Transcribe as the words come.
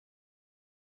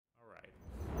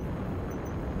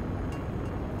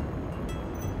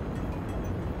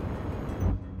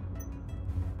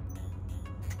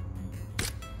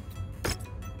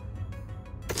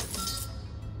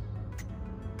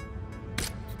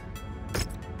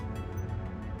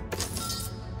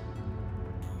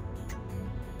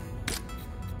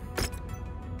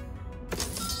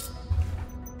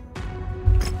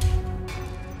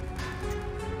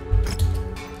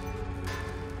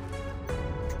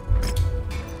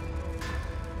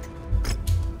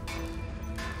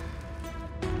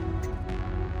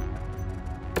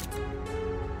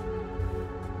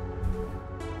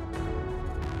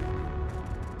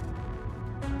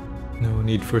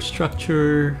need for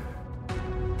structure.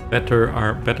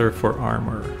 Better for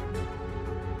armor.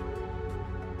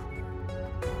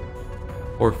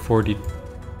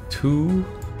 442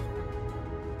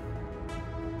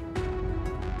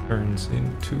 turns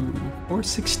into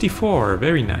 464.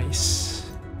 Very nice.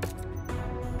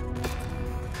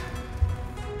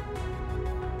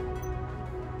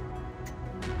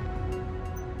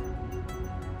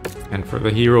 And for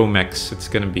the hero mechs, it's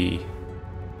gonna be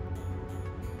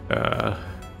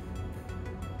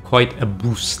quite a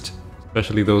boost,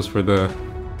 especially those with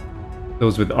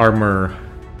armor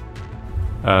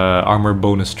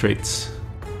bonus traits.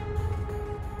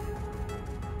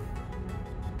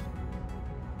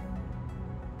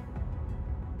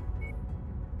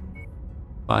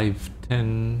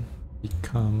 $510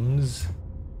 becomes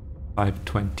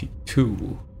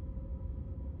 $522.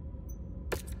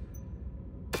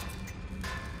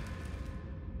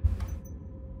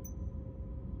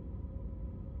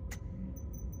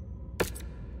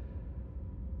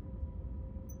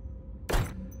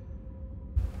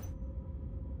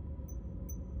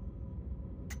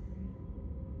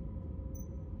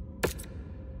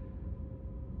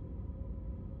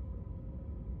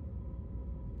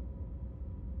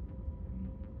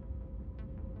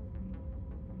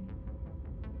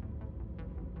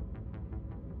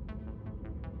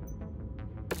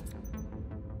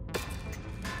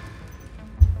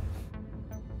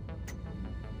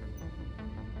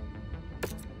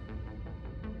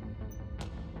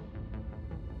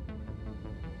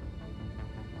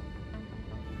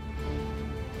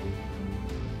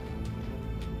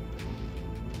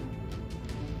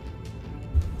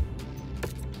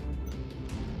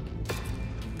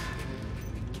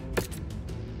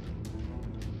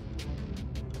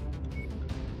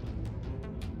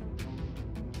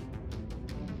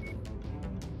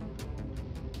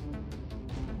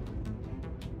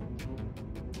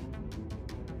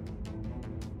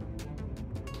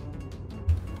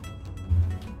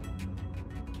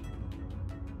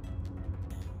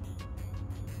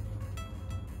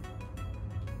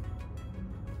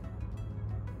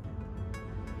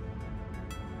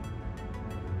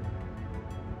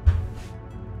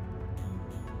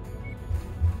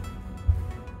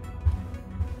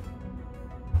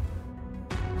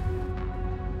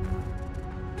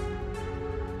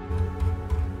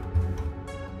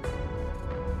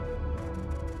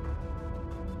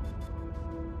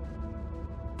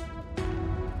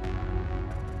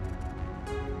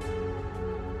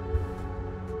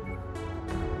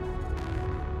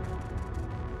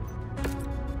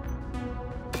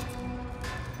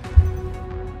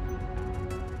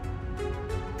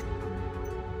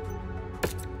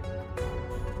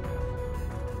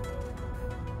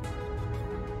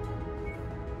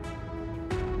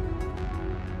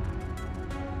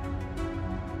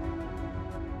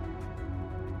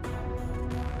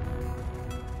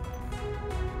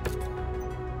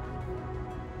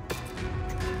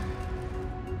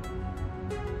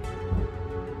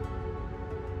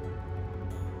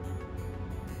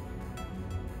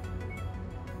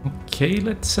 Okay,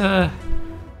 let's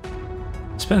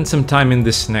spend some time in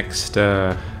this next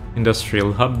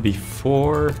industrial hub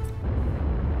before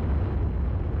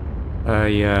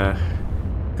I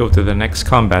go to the next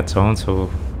combat zone,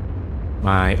 so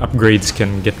my upgrades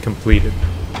can get completed.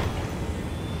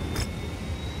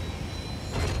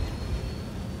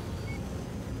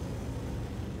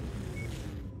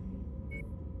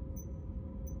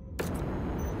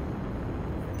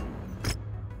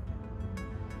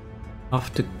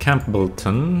 Off to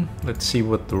Campbellton. Let's see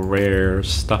what the rare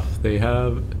stuff they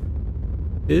have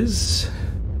is.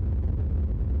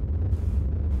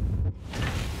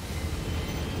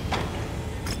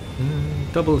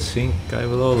 Double sync, I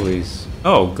will always...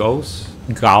 Oh, Gauss,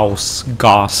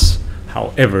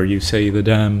 however you say the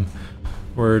damn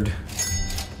word.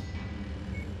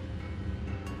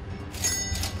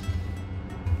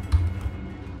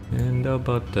 And how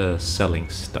about the selling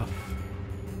stuff?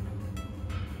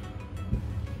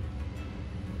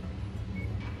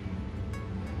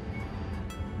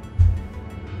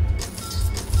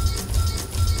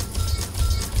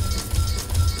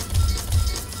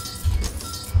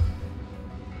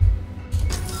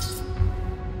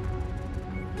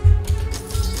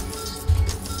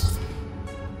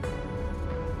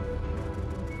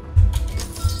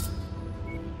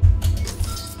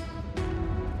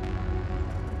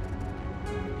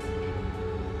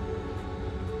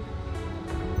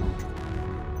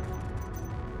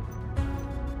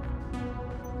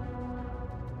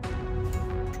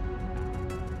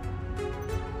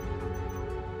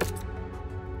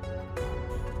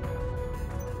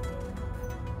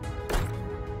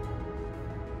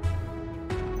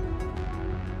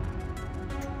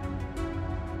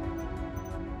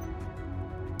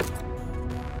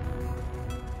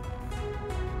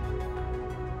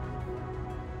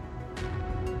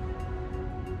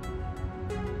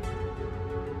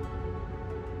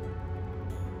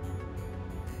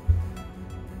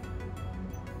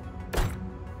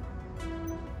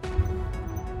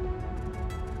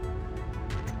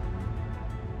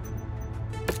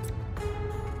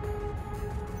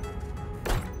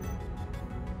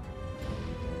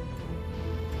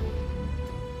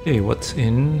 Hey, what's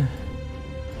in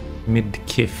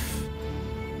mid-kiff?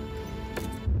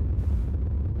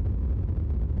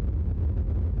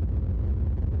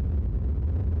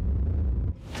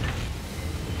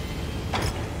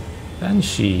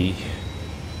 Banshee.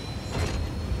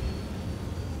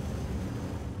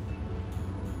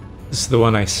 This is the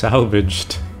one I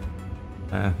salvaged.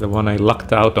 The one I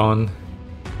lucked out on.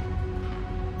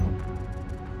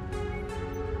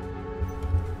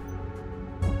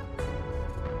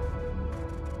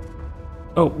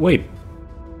 Oh, wait.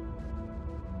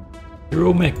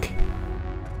 Hero mech.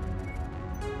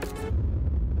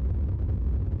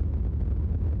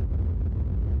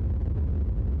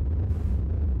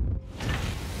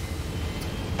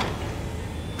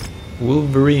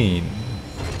 Wolverine.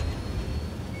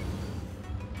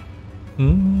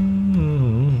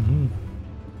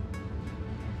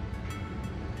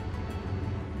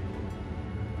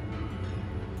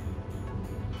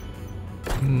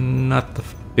 Not the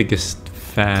biggest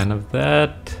fan of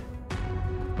that.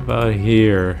 How about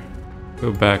here?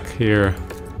 Go back here.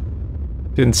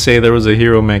 Didn't say there was a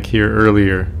hero mech here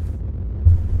earlier.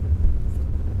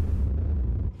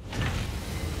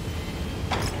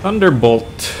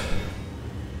 Thunderbolt.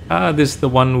 Ah, this is the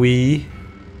one we...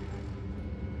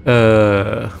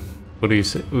 what do you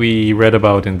say? We read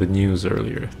about in the news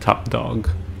earlier. Top dog.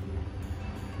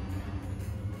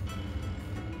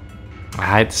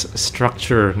 Ah, it's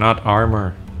structure, not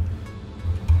armor.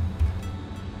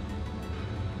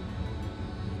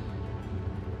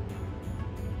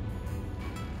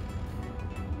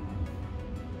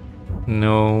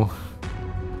 No.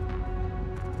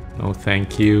 No,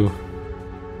 thank you.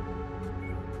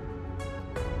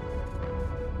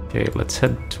 Okay, let's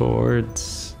head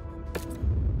towards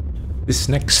this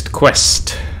next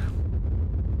quest.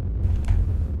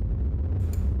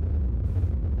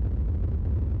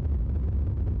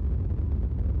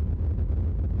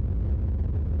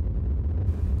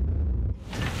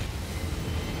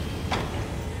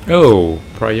 Oh,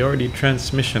 priority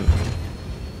transmission.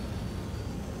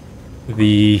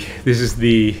 This is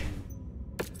the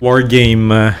war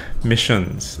game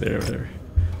missions. They're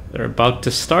about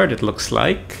to start, it looks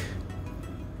like.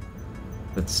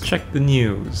 Let's check the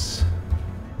news.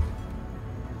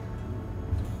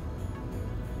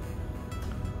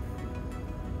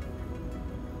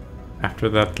 After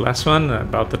that last one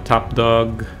about the top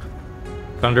dog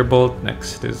Thunderbolt,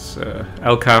 next is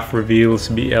Alcaf reveals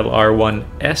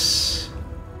BLR-1S,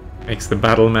 makes the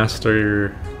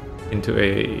Battlemaster into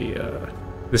a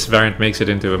this variant makes it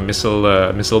into a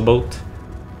missile boat.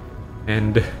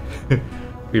 And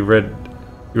we read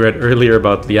earlier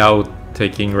about Liao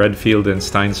taking Redfield and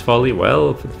Stein's Folly.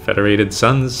 Well, Federated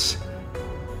Sons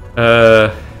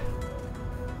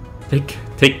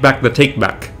take back the take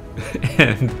back.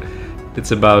 And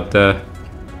it's about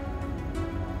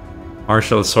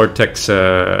Marshal Sortek's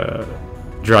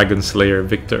Dragon Slayer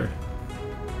Victor.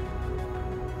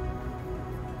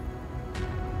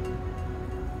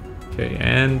 Okay,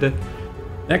 and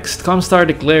next, Comstar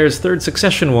declares Third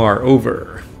Succession War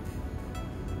over.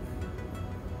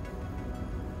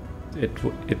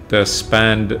 It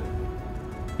spanned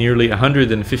nearly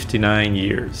 159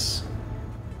 years.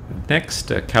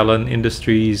 Next, Callan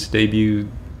Industries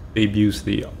debuts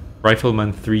the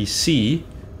Rifleman 3C.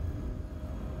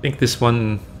 I think this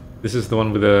is the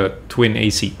one with the twin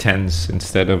AC-10s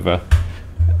instead of a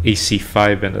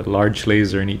AC-5 and a large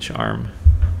laser in each arm.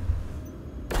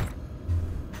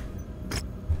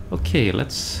 Okay,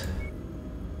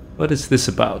 what is this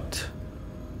about?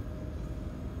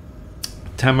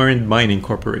 Tamarind Mining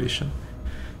Corporation.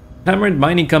 Tamarind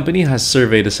Mining Company has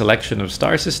surveyed a selection of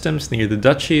star systems near the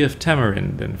Duchy of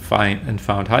Tamarind and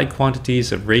found high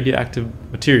quantities of radioactive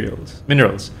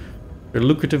minerals. They're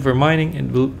lucrative for mining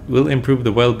and will improve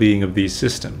the well-being of these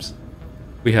systems.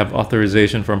 We have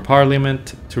authorization from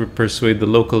Parliament to persuade the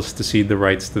locals to cede the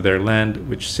rights to their land,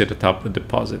 which sit atop the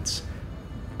deposits.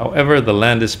 However, the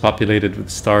land is populated with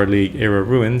Star League-era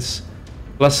ruins.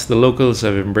 Plus, the locals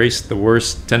have embraced the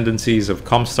worst tendencies of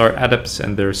Comstar adepts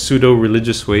and their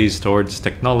pseudo-religious ways towards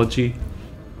technology,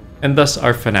 and thus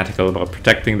are fanatical about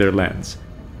protecting their lands.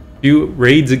 Few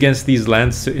raids against these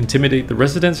lands to intimidate the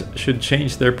residents should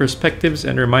change their perspectives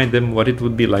and remind them what it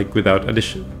would be like without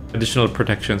additional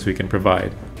protections we can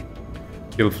provide.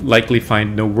 You'll likely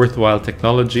find no worthwhile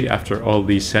technology after all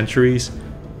these centuries.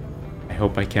 I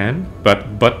hope I can,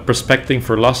 but prospecting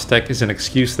for lost tech is an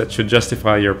excuse that should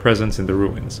justify your presence in the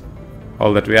ruins.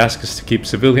 All that we ask is to keep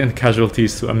civilian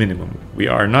casualties to a minimum. We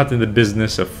are not in the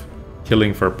business of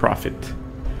killing for profit.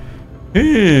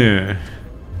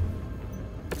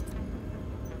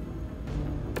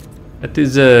 That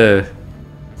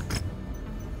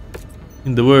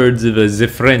In the words of the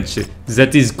French,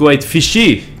 that is quite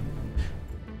fishy.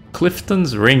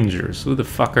 Clifton's Rangers, who the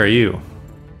fuck are you?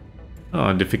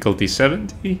 Oh, difficulty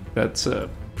 70? That's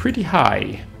pretty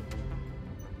high.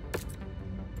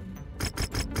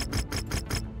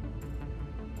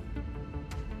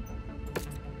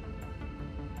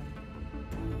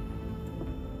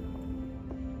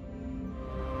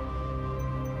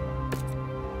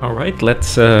 Alright,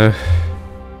 let's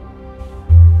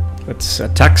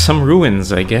attack some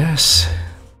ruins, I guess.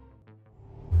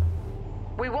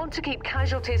 We want to keep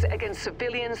casualties against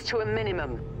civilians to a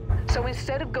minimum. So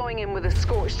instead of going in with a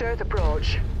scorched earth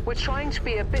approach, we're trying to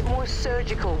be a bit more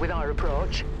surgical with our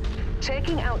approach.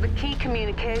 Taking out the key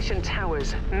communication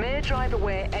towers may drive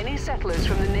away any settlers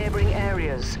from the neighboring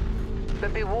areas.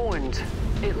 But be warned,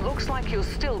 it looks like you'll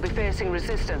still be facing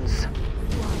resistance.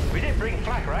 We did bring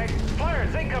flak, right?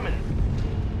 Flyers incoming!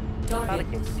 Target.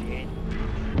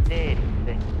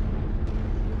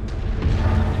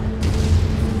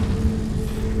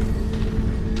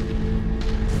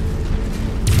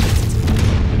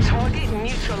 Target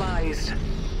neutralized.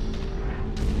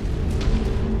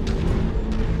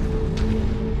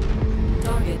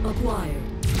 Target acquired.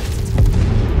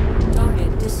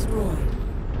 Target destroyed.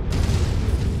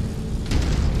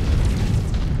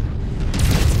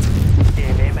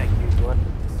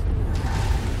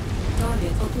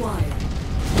 Target acquired.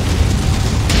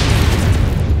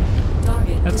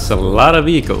 Target That's a lot of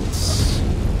vehicles.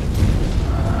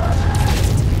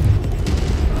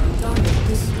 Target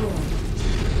destroyed.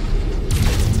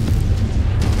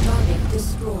 Target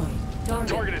destroyed.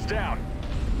 Target is down.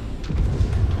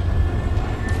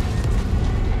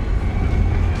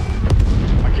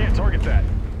 I can't target that.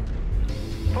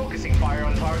 Focusing fire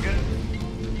on target.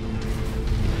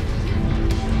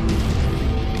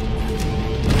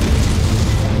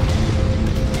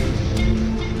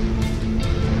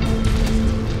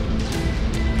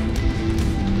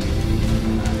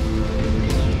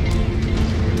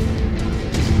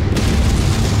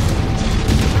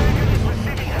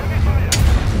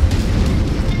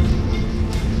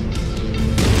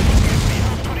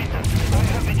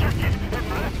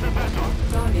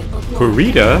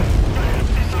 Kurita?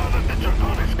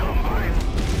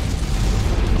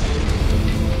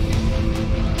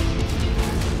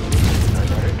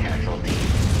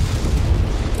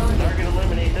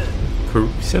 You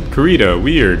said Kurita,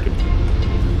 weird.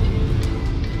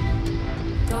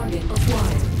 Target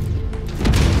acquired.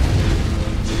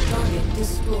 Target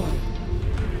destroyed.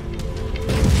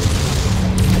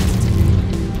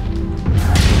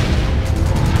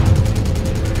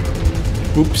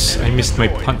 Oops, I missed my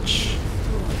punch.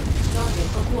 Target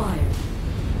acquired.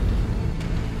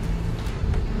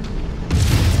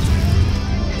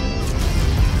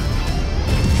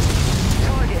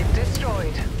 Target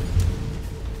destroyed.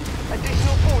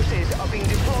 Additional forces are being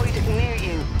deployed near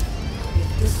you. Target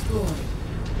destroyed.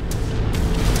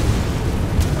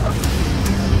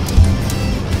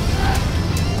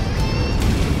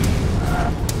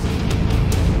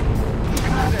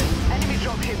 Commander, enemy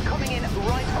dropship coming in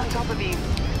right on top of you.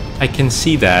 I can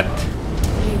see that.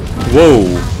 Whoa.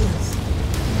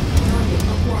 Target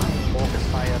acquired. Focus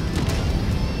fire.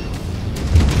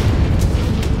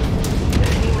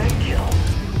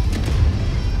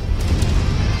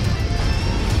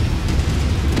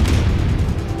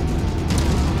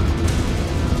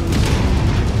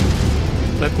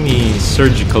 Let me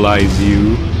surgicalize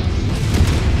you.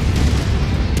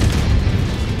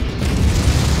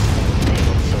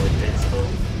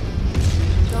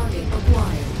 Target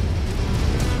acquired.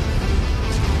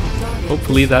 Target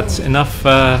Hopefully that's destroyed. enough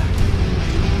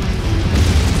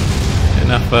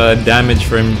damage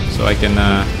for him so I can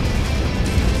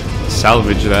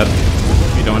salvage that.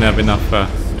 We don't have enough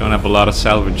don't have a lot of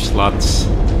salvage slots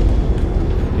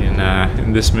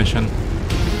in this mission.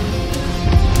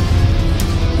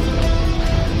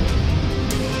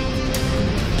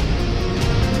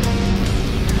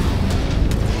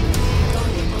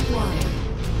 Target acquired.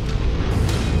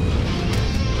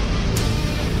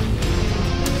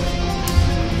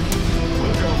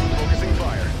 We'll go. Focusing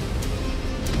fire.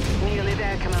 Nearly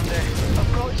there, Commander.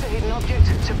 Approach the hidden object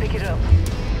to pick it up.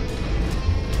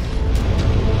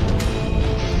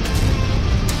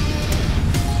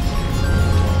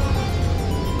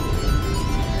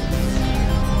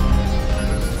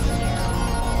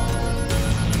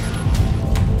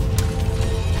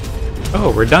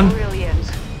 Oh, we're done? Brilliant.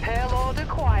 Payload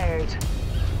acquired.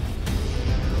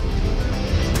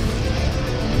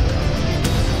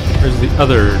 Where's the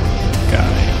other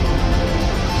guy?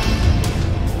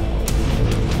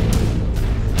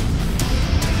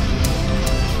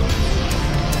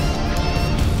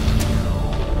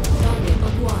 Target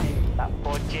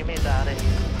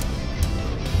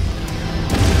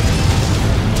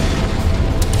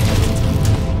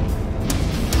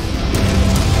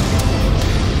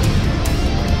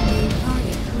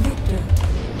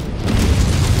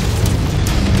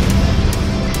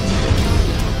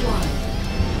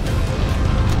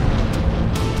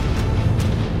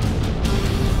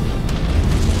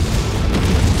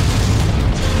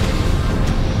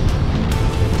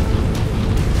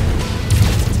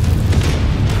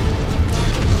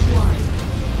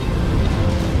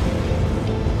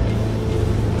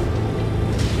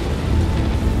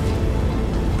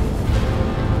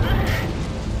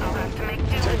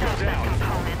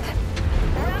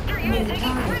We're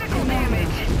taking critical damage.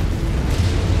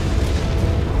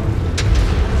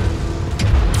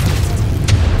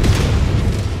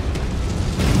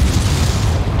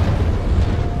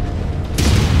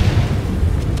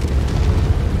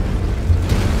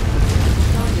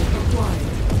 Target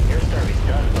acquired. Your service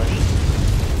done, buddy.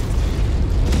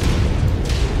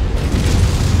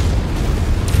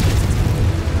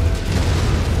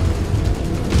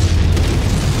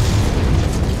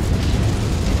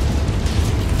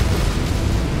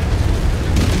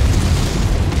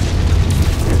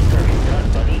 Your service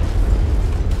done, buddy.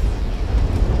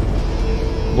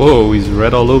 Whoa, he's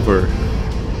red all over.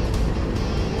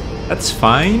 That's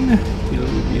fine.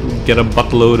 You'll get a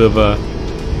buttload of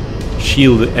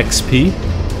shield XP.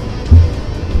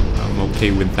 I'm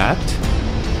okay with that.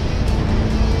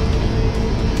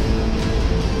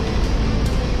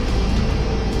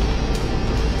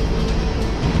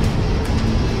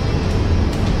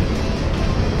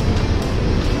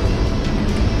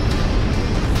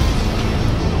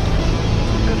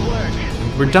 Good work.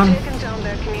 We're We've done. taken down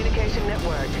their communication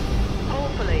network.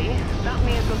 Hopefully, that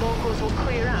means the locals will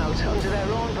clear out under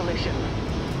their own volition.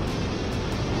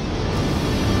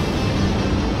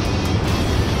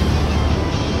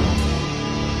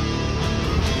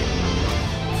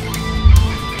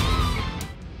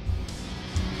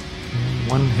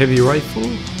 One heavy rifle.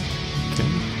 Okay.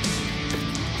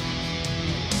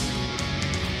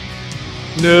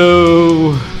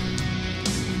 No!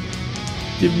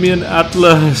 Give me an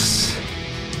atlas!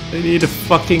 I need a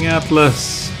fucking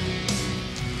atlas!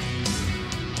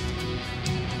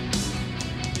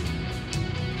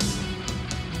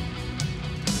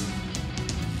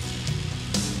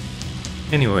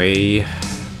 Anyway...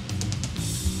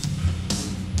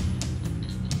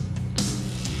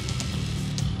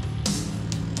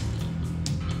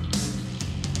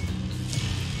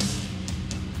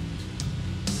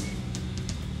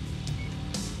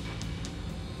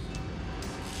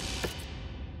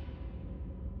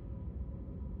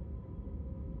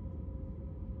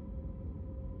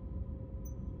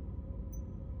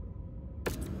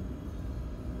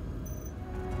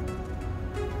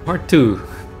 Part 2.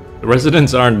 The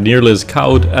residents aren't nearly as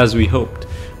cowed as we hoped.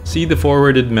 See the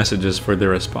forwarded messages for their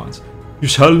response. You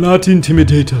shall not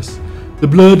intimidate us. The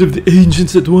blood of the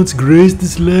ancients that once graced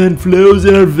this land flows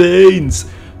in our veins.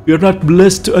 We are not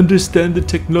blessed to understand the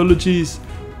technologies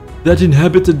that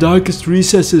inhabit the darkest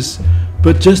recesses,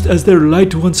 but just as their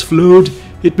light once flowed,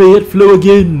 it may yet flow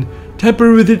again.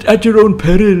 Tamper with it at your own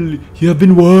peril. You have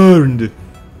been warned. It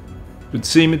would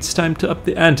seem it's time to up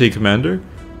the ante, Commander.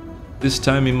 This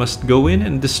time we must go in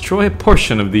and destroy a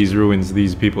portion of these ruins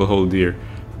these people hold dear.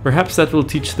 Perhaps that will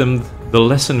teach them the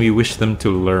lesson we wish them to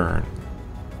learn.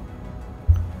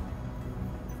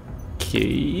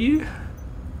 Okay.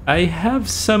 I have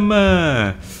some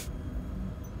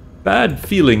bad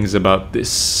feelings about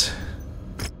this.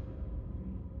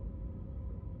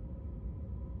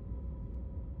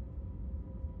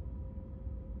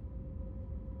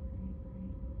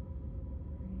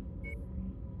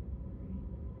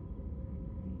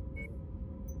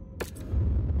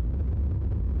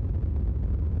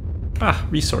 Ah,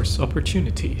 resource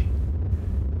opportunity.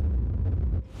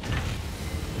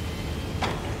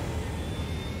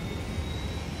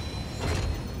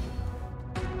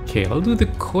 Okay, I'll do the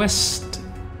quest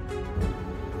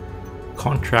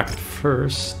contract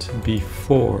first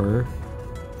before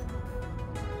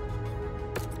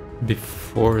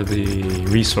the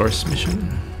resource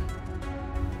mission.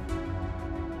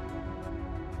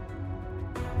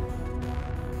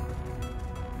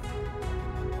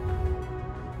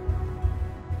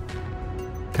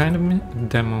 Kind of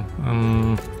demo.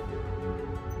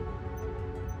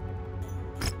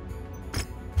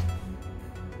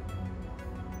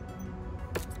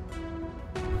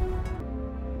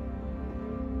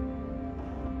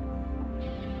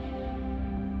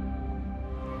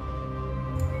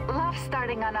 Love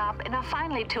starting on up in a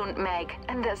finely tuned Meg,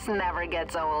 and this never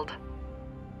gets old.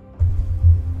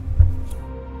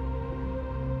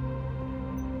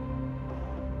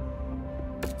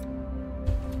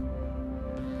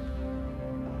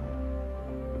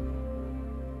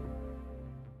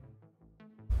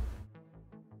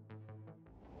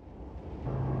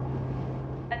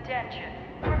 Attention.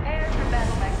 Prepare for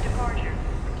battle mech departure.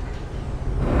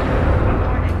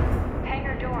 Warning.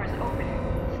 Hangar doors opening.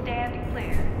 Stand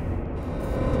clear.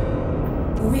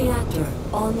 Reactor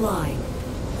online.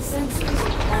 Sensors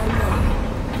online.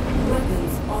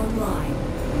 Weapons online.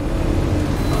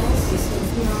 All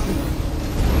systems nominal.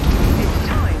 It's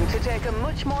time to take a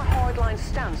much more hardline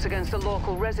stance against the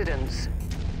local residents.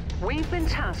 We've been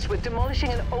tasked with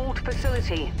demolishing an old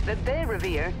facility that they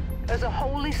revere as a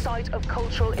holy site of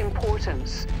cultural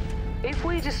importance. If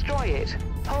we destroy it,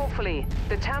 hopefully,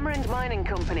 the Tamarind Mining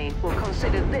Company will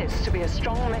consider this to be a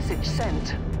strong message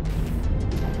sent.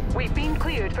 We've been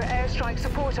cleared for airstrike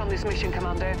support on this mission,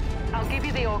 Commander. I'll give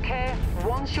you the okay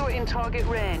once you're in target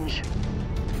range.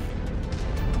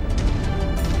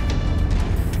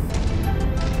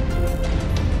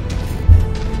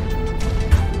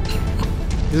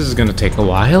 This is gonna take a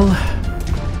while.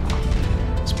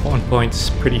 Spawn point's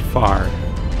pretty far.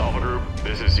 Alpha Group,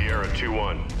 this is Sierra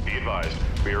 2-1. Be advised,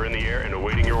 we are in the air and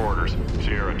awaiting your orders.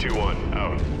 Sierra 2-1,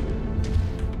 out.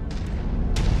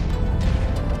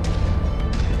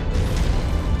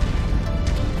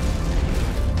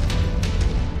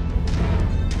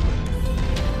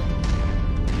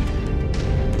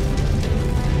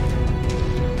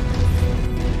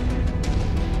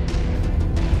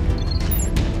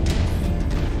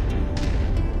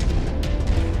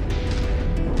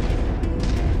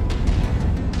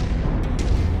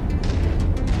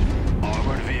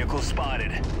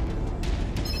 Spotted.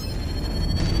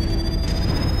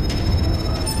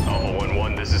 Alpha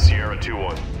 1-1, this is Sierra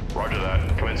 2-1. Roger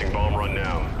that. Commencing bomb run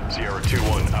now. Sierra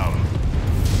 2-1, out.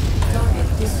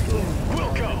 Target destroyed.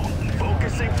 We'll go.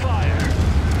 Focusing fire.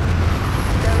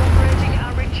 They're operating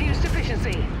at reduced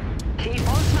efficiency. Keep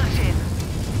on smashing.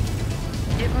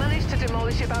 You've managed to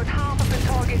demolish about half of the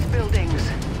target's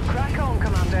buildings. Crack on,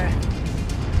 Commander.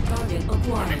 Target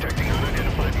acquired. Detecting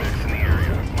unidentified mechs in the area.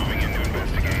 Moving in to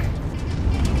investigate.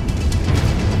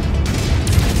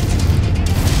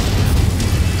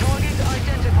 Target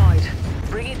identified.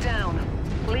 Bring it down.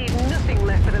 Leave nothing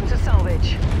left for them to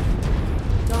salvage.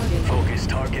 Target. Focus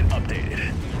target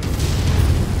updated.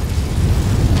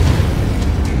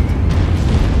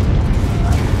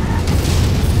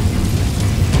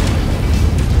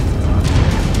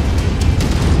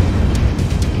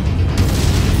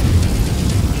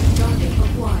 Target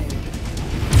acquired.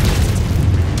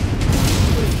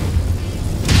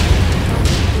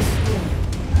 Target destroyed.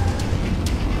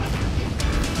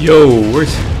 Yo,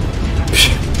 where's...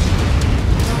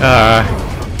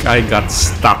 guy got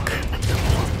stuck.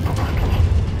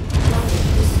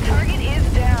 Target is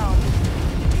down.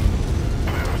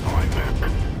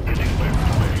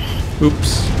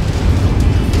 Oops.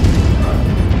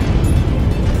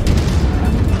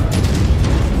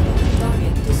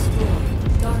 Target destroyed.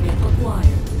 Target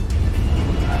acquired.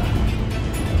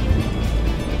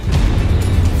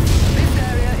 This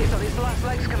area is on its last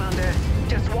legs, Commander.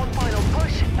 Just one final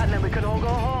push, and then we can all go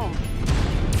home.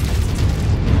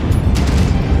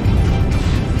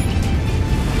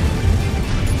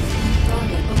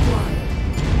 Target acquired.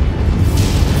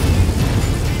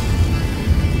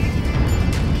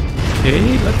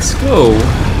 Okay, let's go.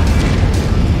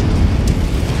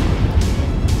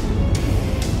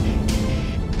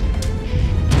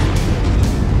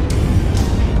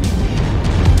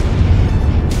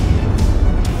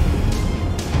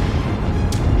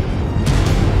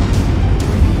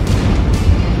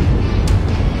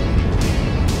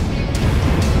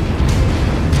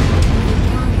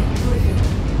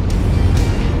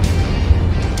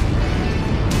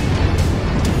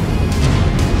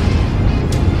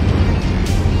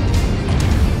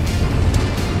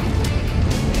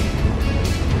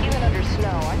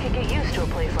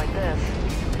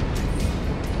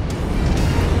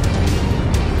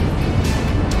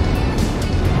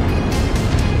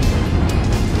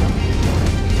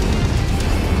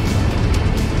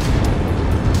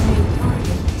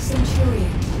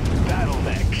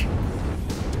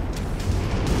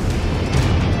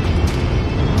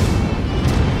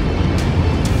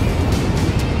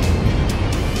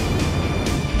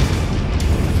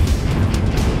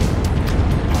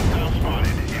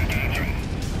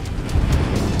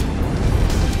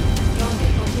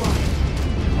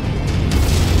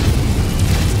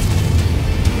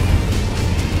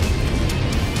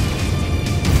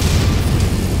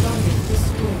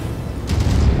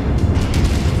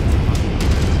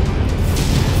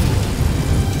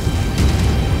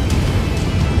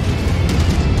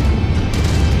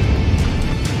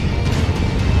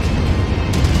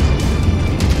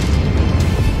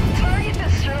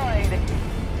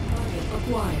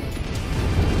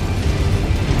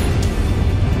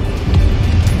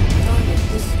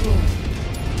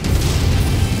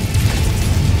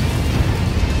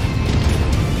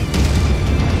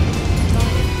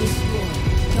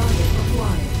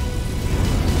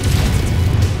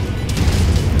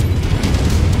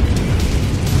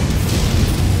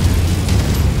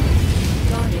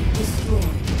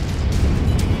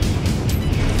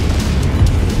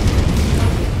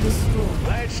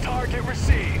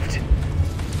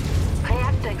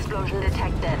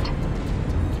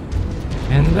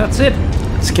 And that's it.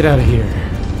 Let's get out of here.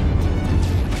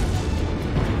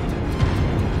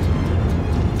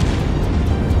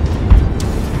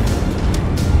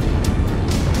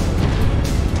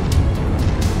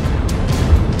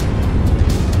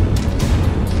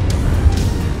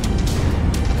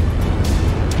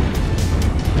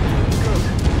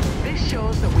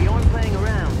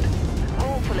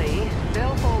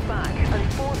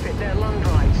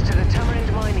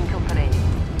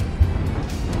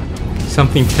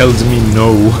 Something tells me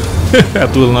no,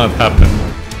 that will not happen.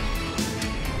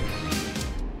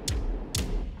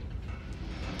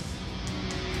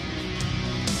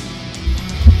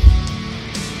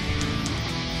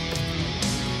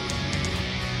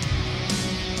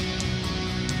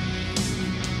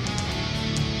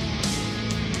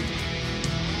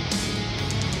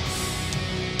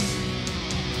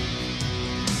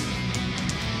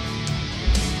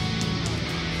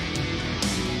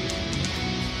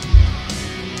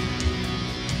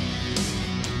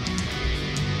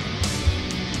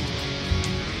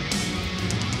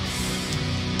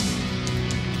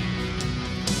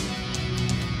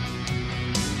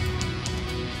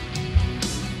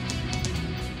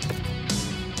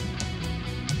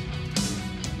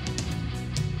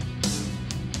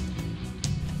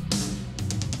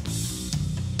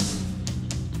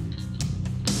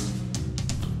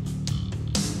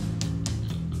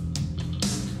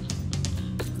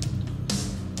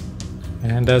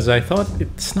 And as I thought,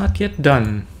 it's not yet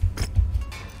done.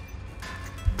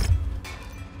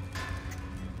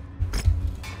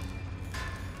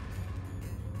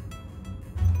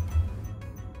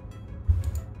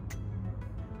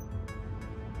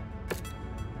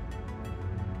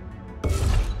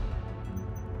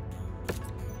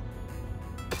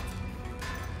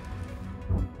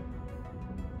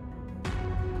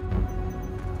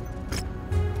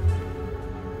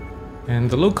 And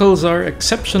the locals are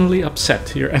exceptionally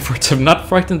upset. Your efforts have not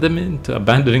frightened them into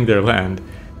abandoning their land.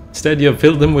 Instead, you have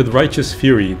filled them with righteous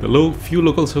fury. The few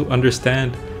locals who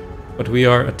understand what we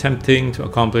are attempting to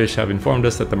accomplish have informed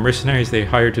us that the mercenaries they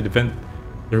hired to defend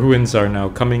the ruins are now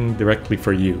coming directly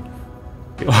for you.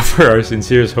 We offer our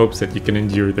sincerest hopes that you can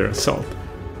endure their assault.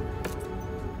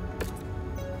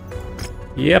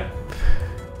 Yep.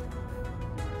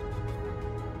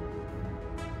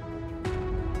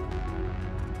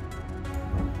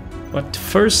 But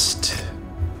first,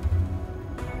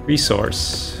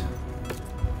 resource.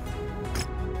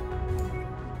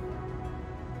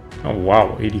 Oh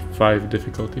wow, 85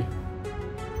 difficulty.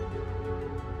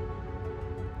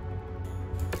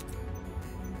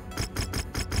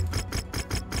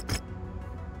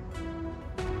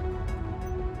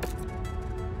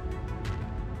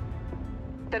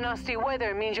 The nasty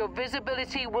weather means your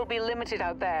visibility will be limited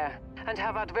out there and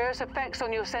have adverse effects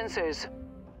on your sensors.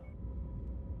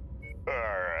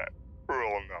 Alright,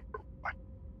 rule number 1.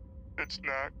 It's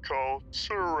not called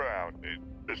surrounded,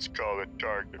 it's called a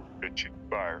target pitching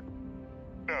fire.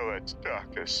 Now let's talk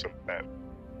us some map.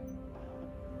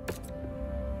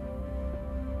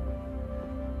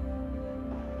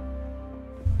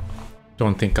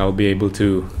 Don't think I'll be able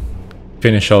to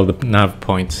finish all the nav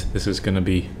points. This is gonna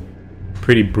be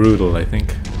pretty brutal, I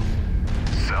think.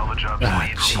 Salvage ops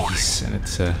lead jeez, and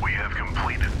it's We have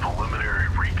completed preliminary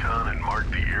recon and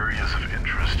marked the areas of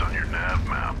interest on your nav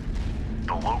map.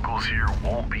 The locals here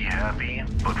won't be happy,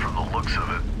 but from the looks of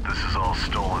it, this is all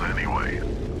stolen anyway.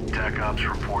 TAC Ops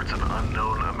reports an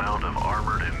unknown amount of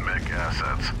armored and mech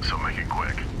assets, so make it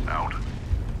quick. Out.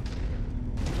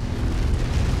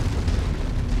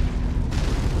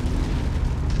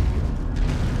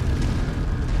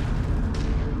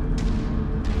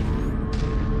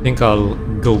 I think I'll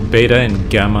go beta and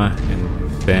gamma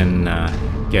and then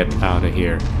get out of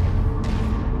here.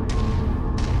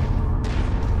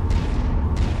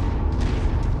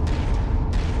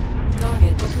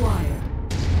 Target acquired.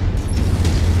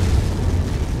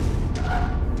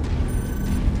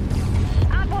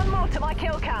 Add one more to my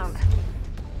kill count.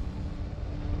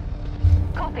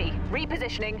 Copy.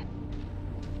 Repositioning.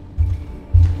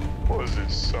 Was it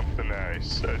something I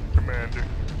said, Commander?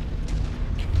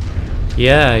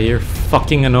 Yeah, you're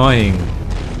fucking annoying.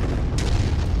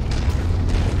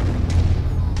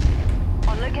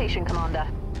 On location, Commander.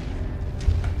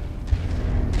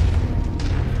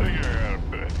 Figure out a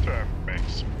bit of time to make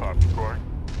some popcorn.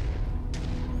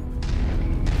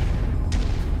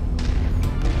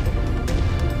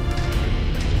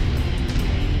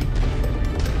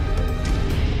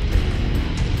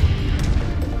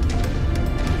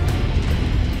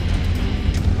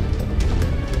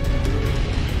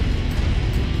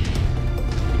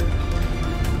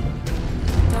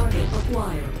 Target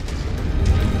acquired.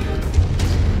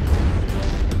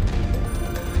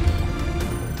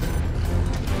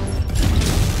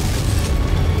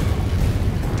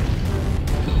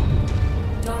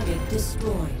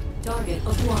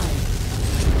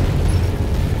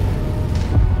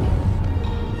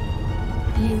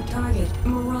 New target,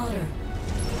 Marauder.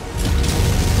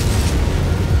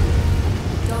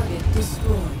 Target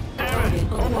destroyed. Target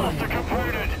acquired.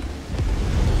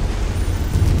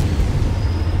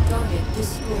 Target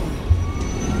destroyed.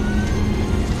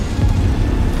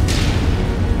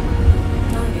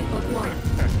 Target acquired.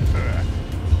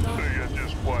 Think I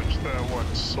just watched that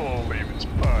one soul leave its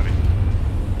body.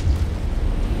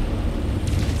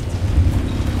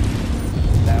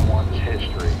 That one's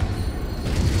history.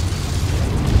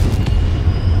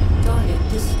 Target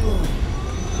destroyed.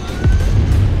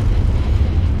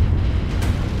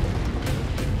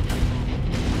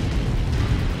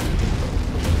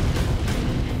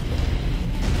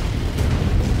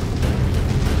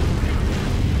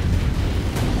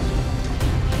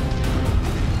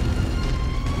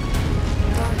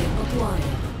 Target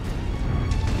acquired.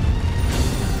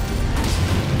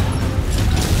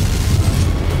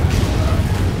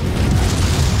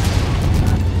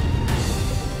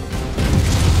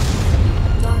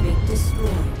 Target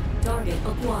destroyed. Target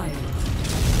acquired.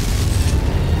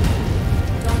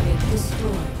 Target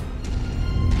destroyed.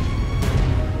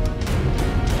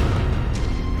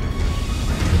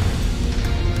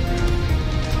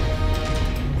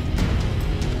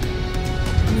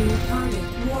 New target,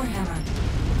 Warhammer.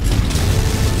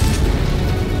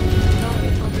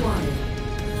 Target acquired.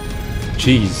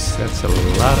 Jeez, that's a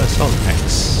lot of salt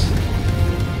tanks.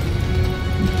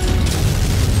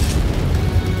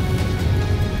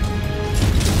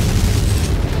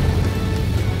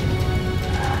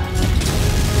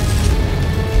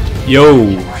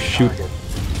 Yo,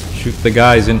 shoot the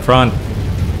guys in front.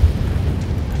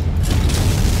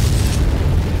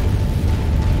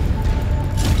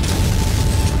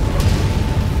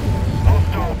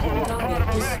 Target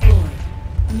destroyed.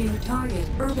 New target,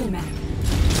 Urban Map.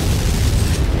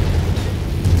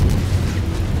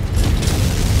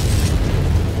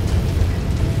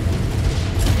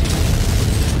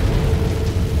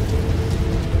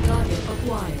 Target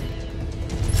acquired.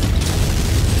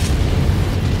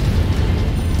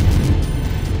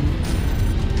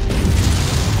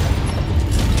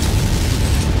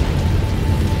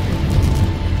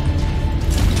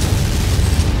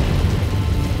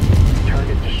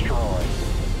 Target destroyed.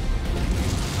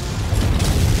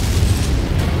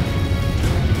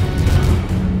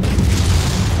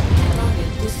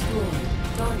 Target destroyed.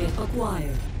 Target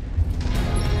acquired.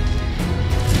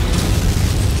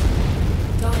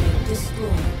 Target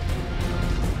destroyed.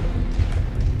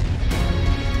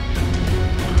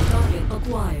 Target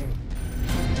acquired.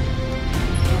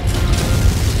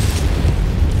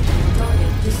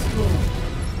 Target destroyed.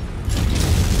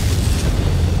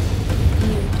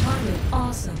 New target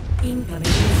awesome. Incoming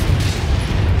missile.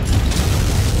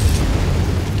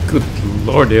 Good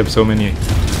lord, they have so many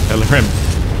LRM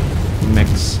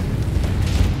mechs.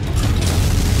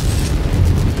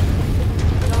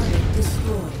 Target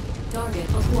destroyed. Target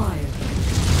acquired.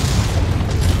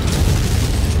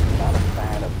 Not a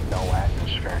fan of no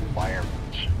atmospheric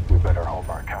environments. We better hope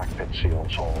our cockpit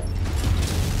seals hold.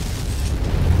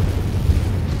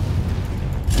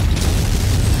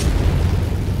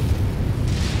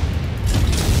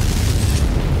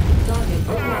 Target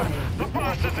acquired. The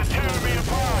bastards are tearing me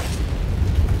apart!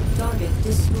 Target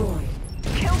destroyed.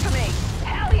 Kill for me!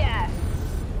 Hell yeah!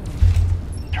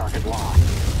 Target locked.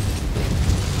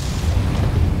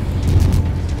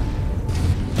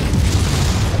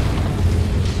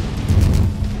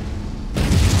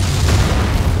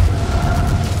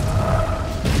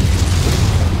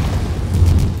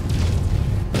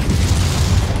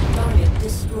 Target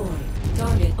destroyed.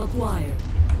 Target acquired.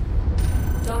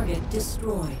 Target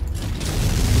destroyed.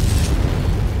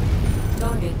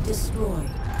 Target destroyed.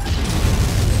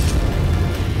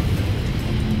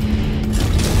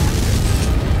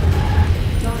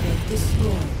 Target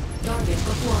destroyed. Target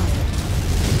acquired.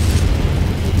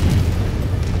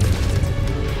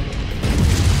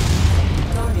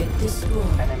 Target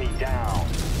destroyed. Enemy down.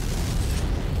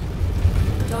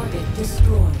 Target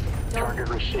destroyed. Target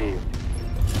received.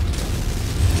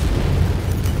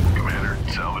 Commander,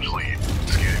 salvage lead.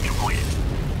 Scan complete.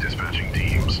 Dispatching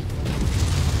teams.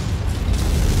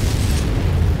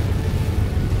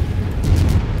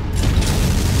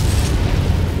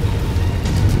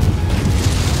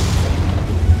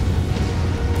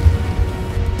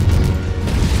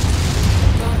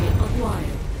 Target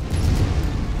acquired.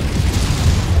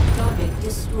 Target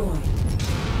destroyed.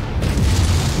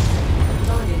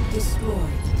 Target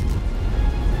destroyed.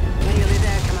 Nearly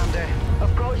there, Commander.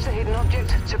 Approach the hidden object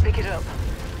to pick it up.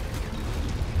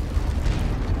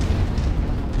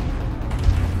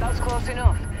 That's close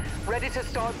enough. Ready to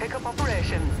start pickup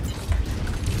operations.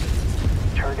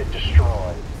 Target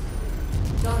destroyed.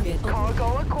 Target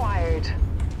Cargo acquired.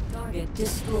 Target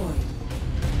destroyed.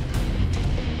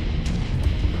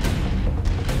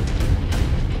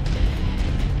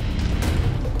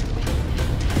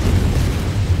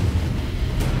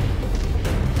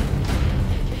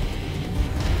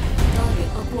 Target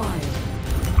acquired.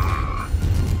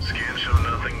 Scans show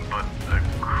nothing but a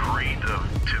crate of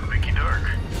Timbiki Dark.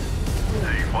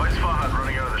 Hey, why is Fahad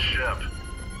running out of the ship?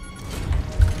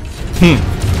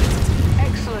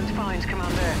 Excellent find,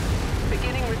 Commander.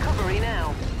 Beginning recovery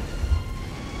now.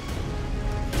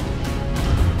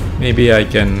 Maybe I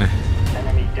can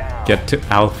Enemy down. get to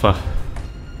Alpha.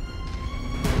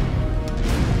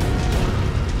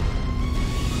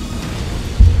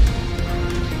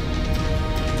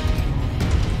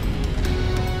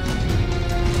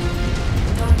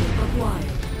 Target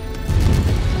acquired.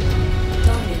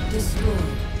 Target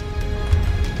destroyed.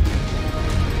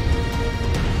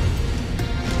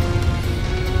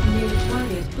 New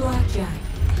target Blackjack.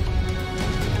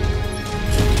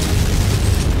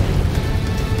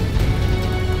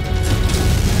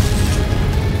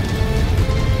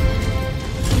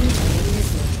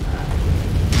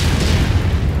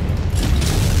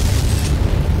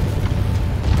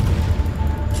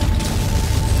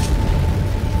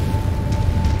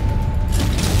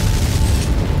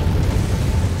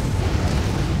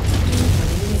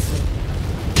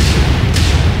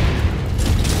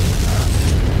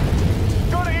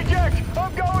 Gotta eject!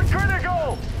 I'm going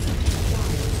critical!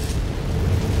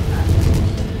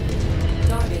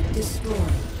 Target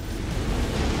destroyed.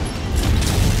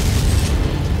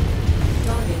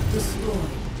 Target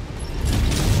destroyed.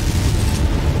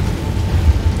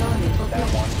 Target That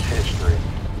acquired. one's history.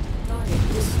 Target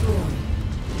destroyed.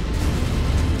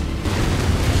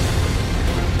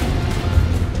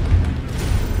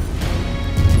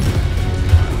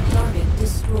 Target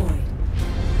destroyed.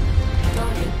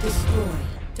 Target destroyed.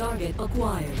 Target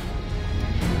acquired.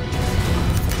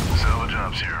 Salvage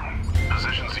ops here.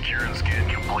 Position secure and scan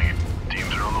complete.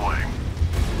 Teams are on the way.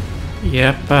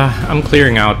 Yep, I'm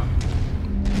clearing out.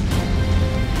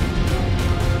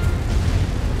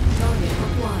 Target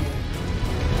acquired.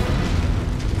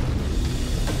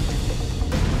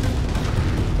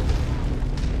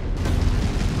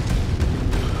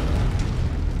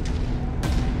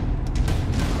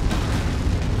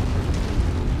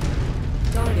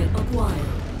 Target acquired.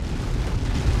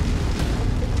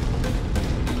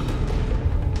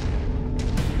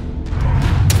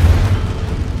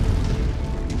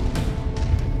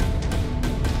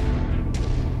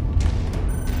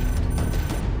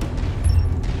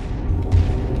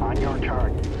 On your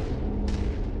target.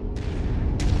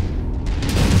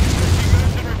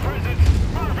 Mercenary presence!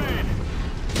 Moving!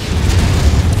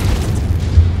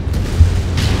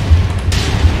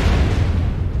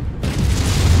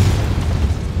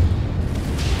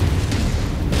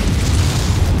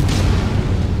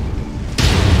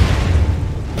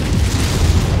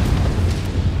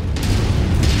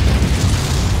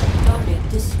 Target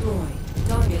destroyed.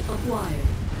 Target acquired.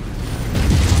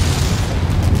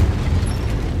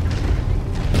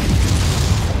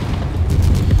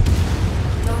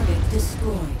 Target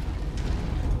destroyed.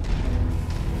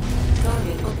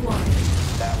 Target acquired.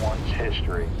 That one's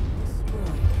history.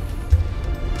 Destroyed.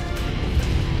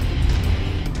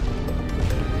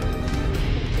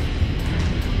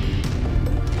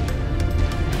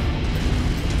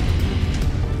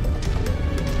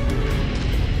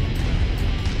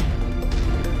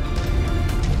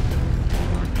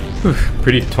 Whew,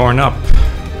 pretty torn up.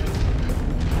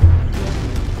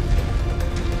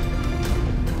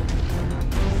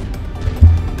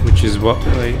 Which is what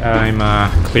I'm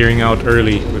clearing out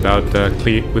early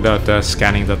without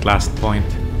scanning that last point.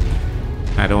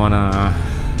 I don't wanna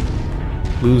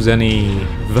lose any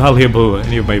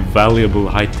of my valuable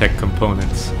high-tech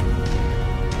components.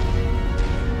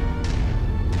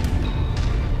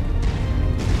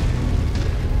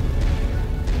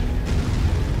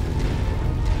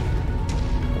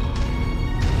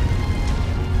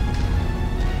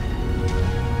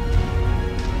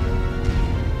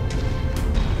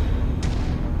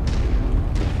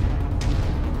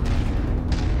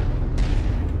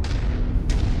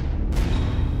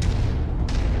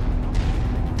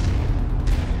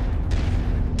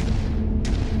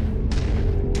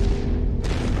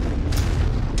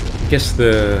 I guess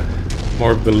the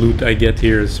more of the loot I get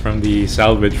here is from the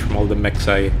salvage from all the mechs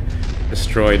I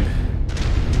destroyed.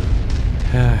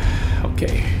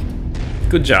 Okay,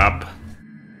 good job.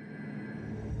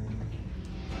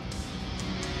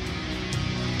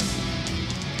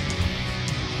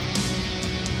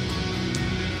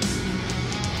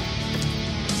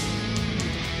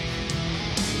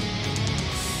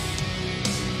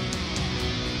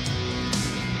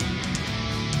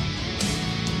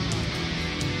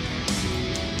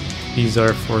 These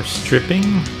are for stripping.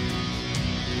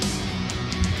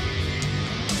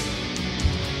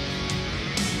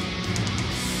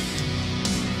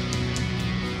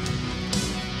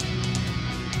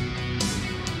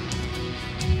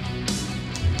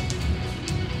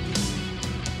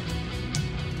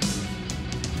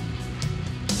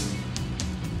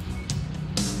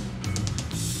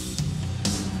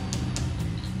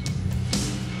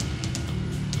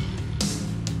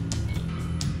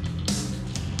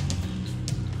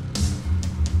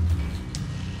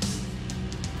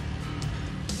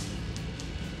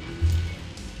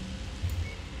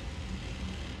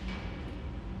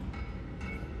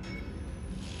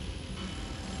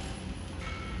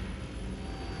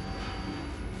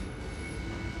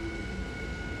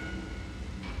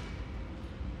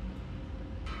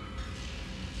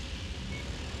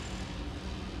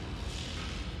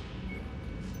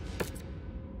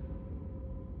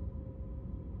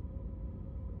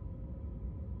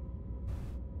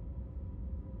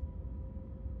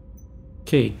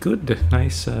 Okay, good.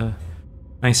 Nice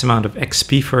amount of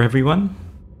XP for everyone.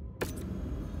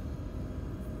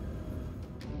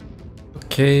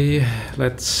 Okay,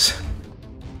 let's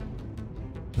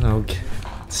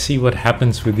see what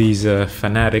happens with these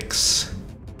fanatics.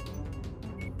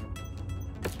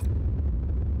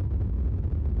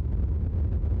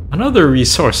 Another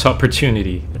resource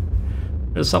opportunity.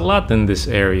 There's a lot in this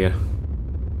area.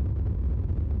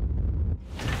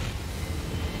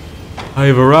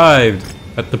 I've arrived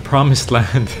at the promised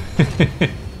land.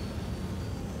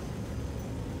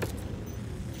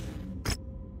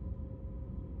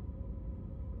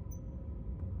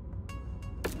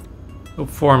 Oh,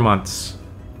 4 months.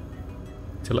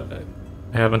 I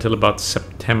have until about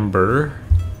September.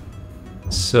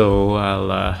 So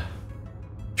I'll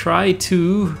try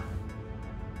to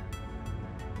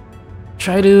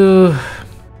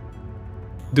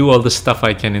do all the stuff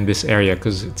I can in this area,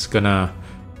 because it's gonna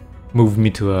move me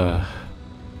to a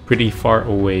pretty far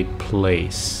away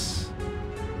place.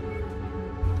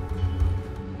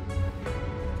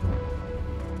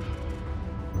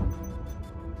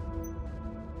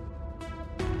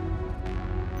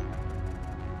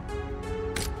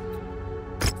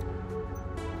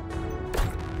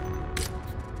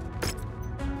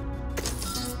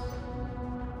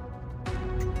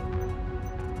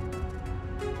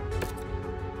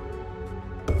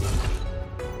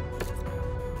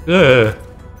 Ugh.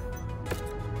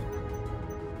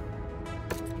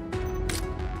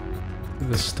 To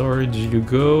the storage you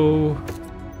go.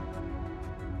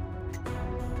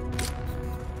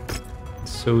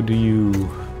 So do you.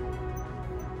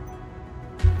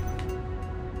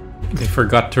 They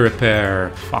forgot to repair.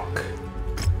 Fuck.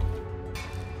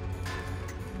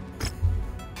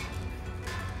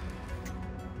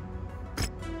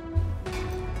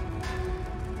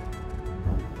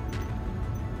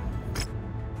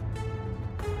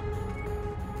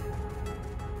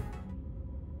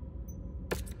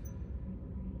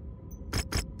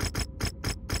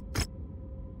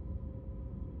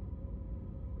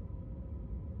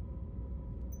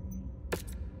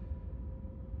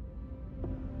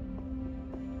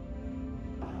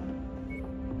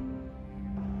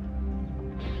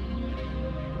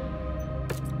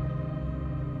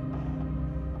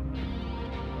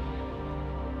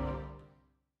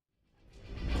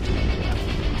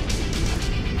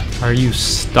 Are you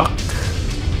stuck?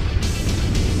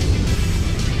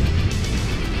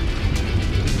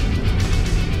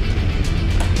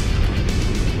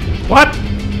 What?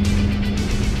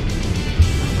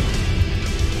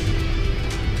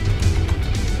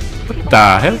 What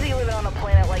the hell? Easy living on a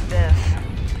planet like this.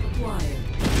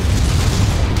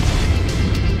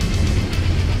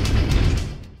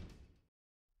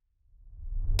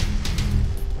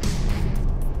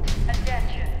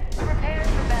 Attention. Prepare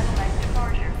for battle type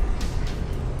departure.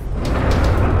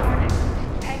 Warning.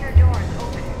 Hangar doors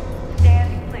open.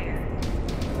 Stand clear.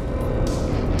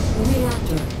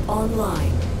 Reactor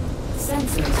online.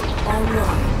 Sensors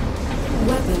online.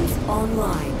 Weapons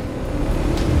online.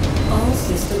 All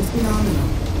systems nominal.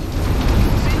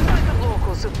 Seems like the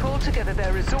locals have pulled together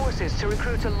their resources to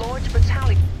recruit a large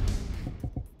battalion.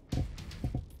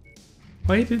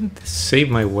 Why didn't this save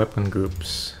my weapon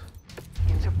groups?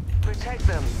 To protect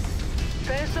them.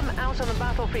 Ferry them out on the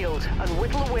battlefield and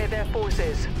whittle away their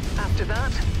forces. After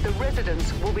that, the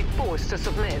residents will be forced to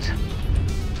submit.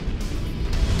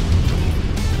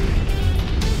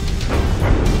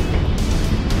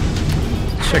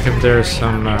 Check if there's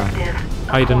some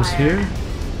items here.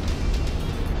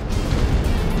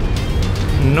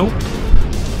 Nope.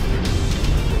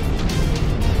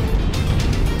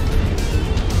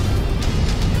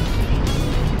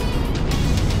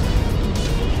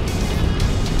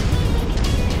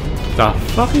 The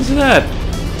fuck is that?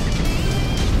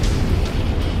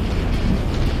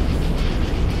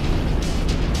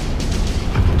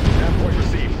 Point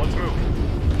received. Let's move.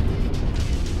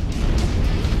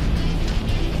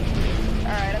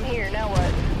 Alright, I'm here. Now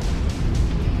what?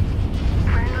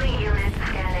 Friendly unit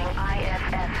scanning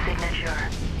ISS signature.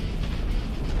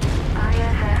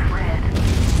 ISS red.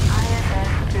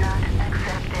 ISS not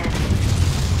accepted.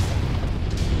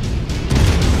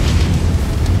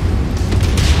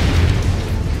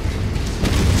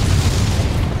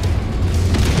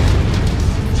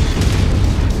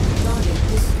 Target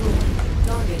destroyed.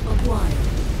 Target acquired.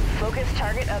 Focus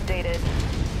target updated.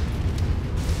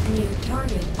 New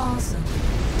target awesome.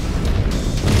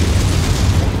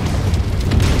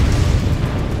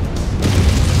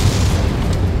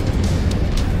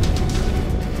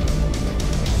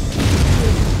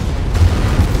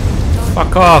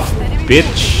 Fuck off,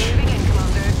 bitch. Moving in,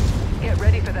 Commander. Get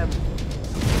ready for them.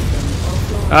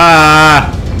 Ah!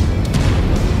 I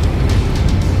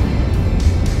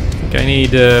think I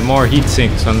need more heat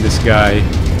sinks on this guy.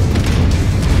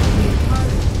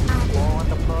 Wall on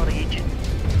the footage.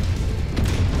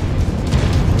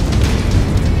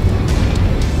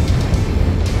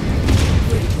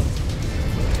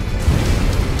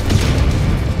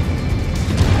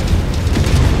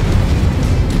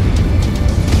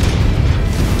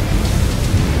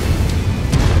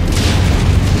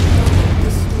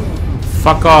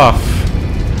 Fuck off.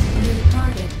 New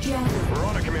target javelin. We're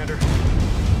on it, Commander.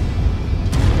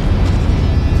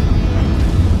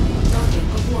 Target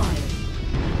acquired.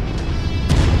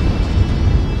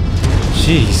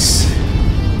 Jeez.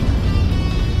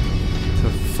 The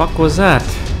fuck was that?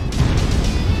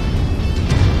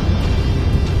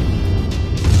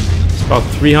 It's about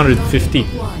 350,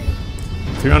 Acquired.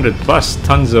 300 plus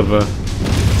tons of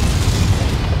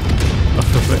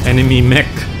enemy mech.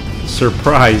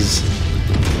 Surprise.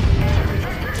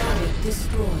 Target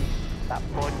destroyed. That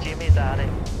poor Jimmy's at it.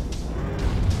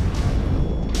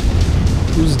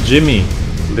 Who's Jimmy?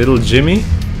 Little Jimmy?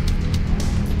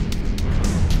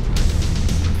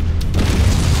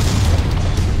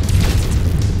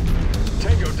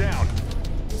 Tango down.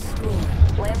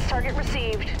 Destroyed. Lance target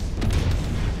received.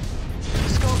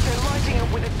 Scopes are lighting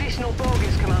up with additional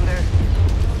bogies, Commander.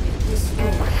 Target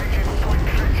destroyed.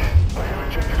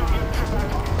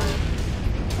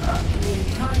 New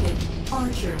target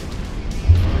Archer.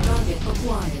 Target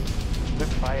acquired.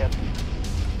 Good fire.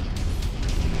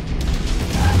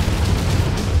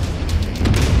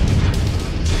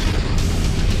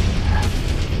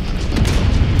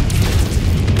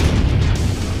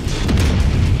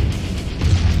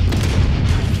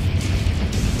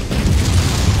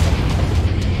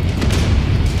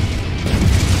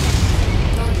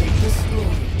 Target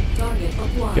destroyed. Target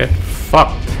acquired. Get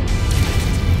fucked.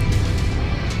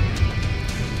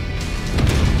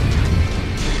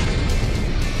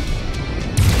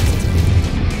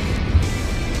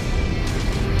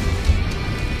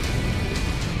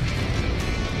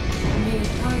 New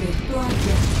target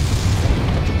broadcast.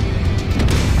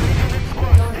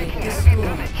 Target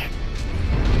destroyed.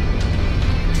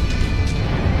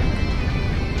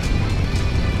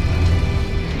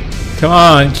 Come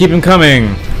on, keep him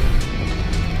coming.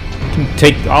 I can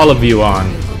take all of you on.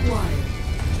 Acquired.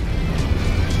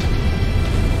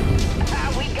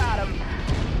 Ah, we got him.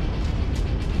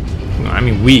 No, I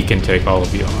mean, we can take all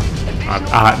of you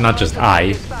on. Not just I.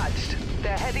 Dispatched.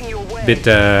 They're heading your way. Bit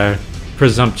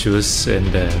presumptuous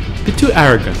and a bit too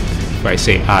arrogant if I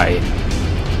say I.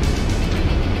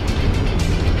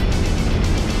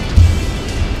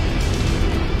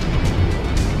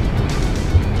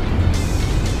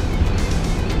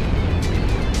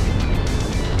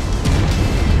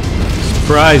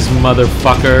 Surprise,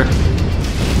 motherfucker.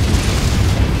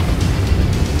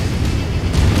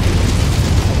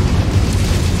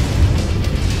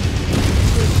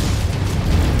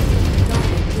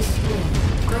 Target destroyed.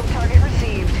 Group target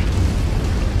received.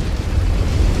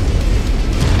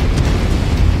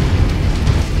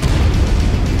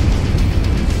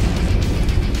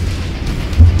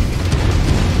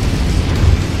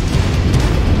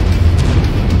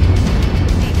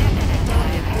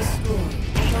 Target destroyed.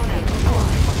 Target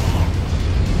acquired.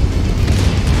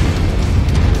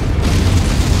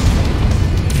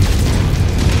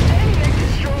 Enemy mech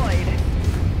destroyed.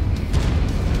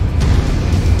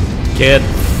 Get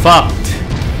fucked.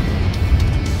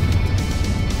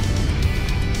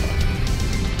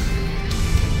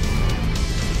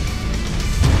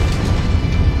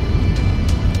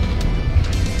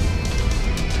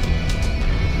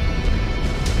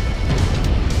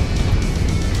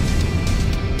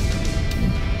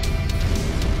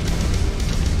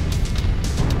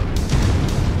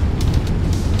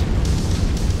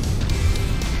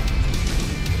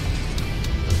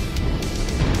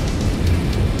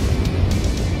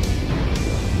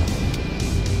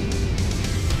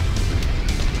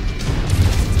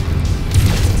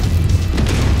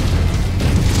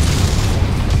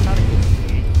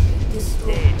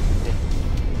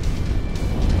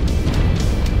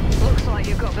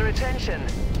 Attention!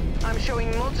 I'm showing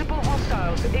multiple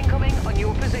hostiles incoming on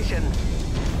your position.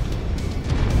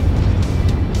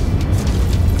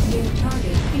 New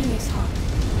target Phoenix Hawk.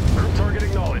 Group target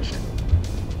acknowledged.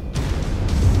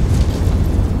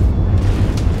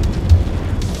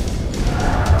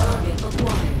 Target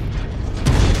acquired.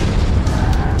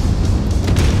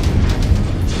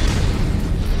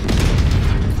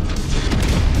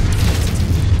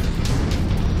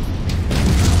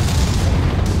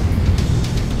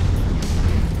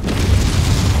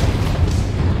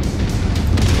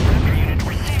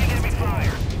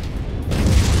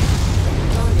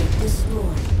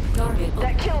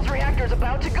 That kills reactor's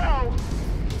about to go.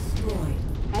 Destroyed.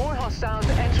 More hostiles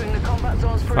entering the combat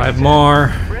zones. 5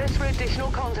 more. Brace for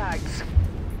additional contacts.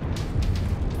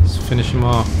 Let's finish them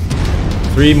off.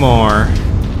 3 more.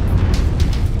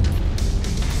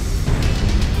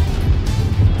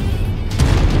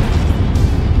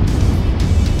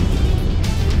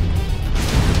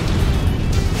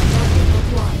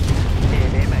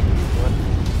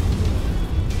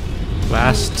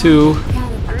 Last 2.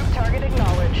 Group target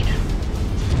acknowledged.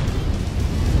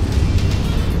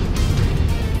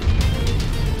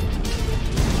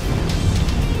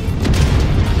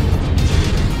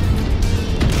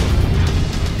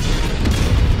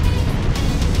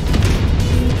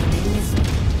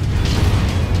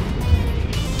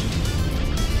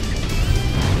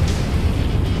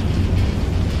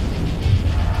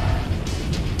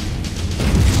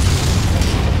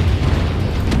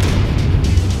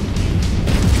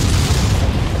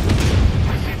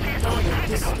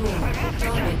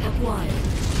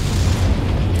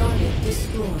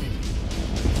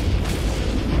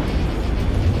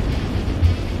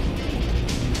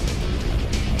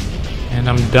 And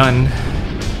I'm done.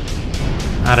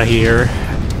 Out of here.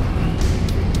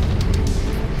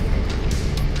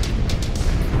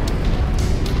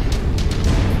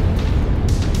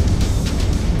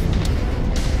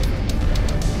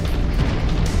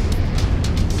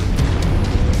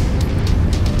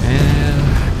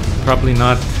 And probably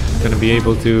not gonna be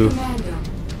able to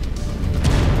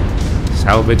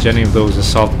salvage any of those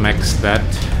assault mechs that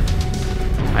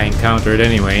I encountered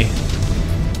anyway.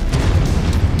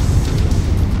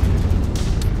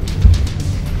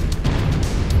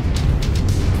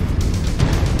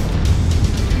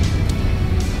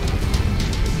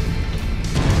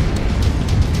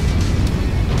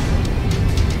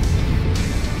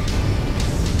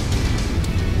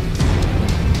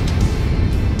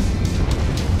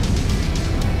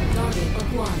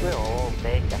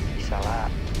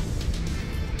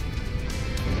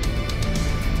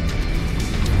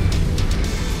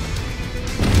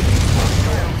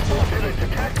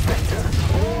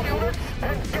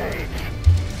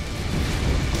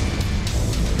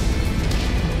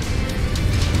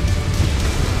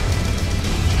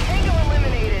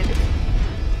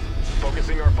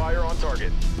 Focusing our fire on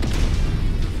target.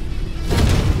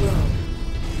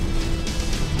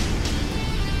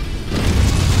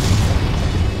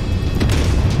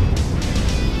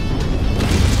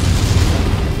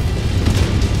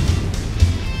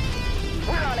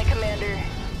 We're on it, Commander.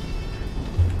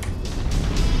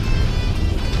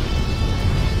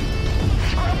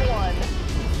 Scrub 1.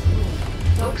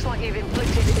 Looks like you've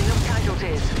inflicted enough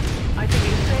casualties. I think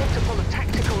it's safe to pull a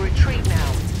tactical retreat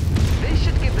now. This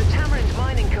should give the Tamarind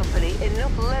Mining Company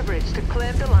enough leverage to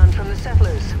claim the land from the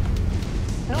settlers.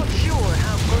 Not sure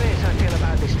how great I feel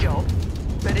about this job,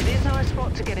 but it is our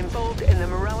spot to get involved in the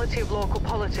morality of local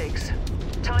politics.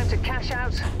 Time to cash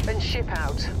out and ship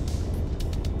out.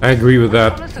 I agree with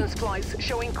that. Reconnaissance flights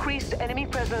show increased enemy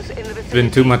presence in the vicinity. Been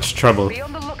too much trouble. Be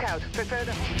on the lookout for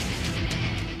further.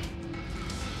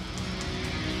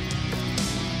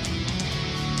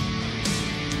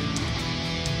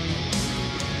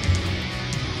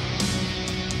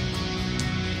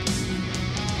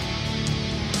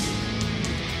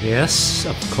 Yes,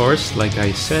 of course, like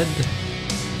I said.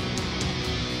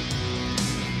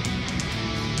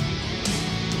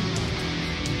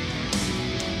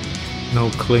 No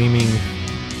claiming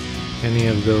any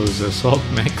of those assault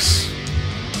mechs.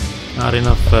 Not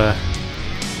enough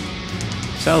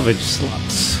salvage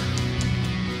slots.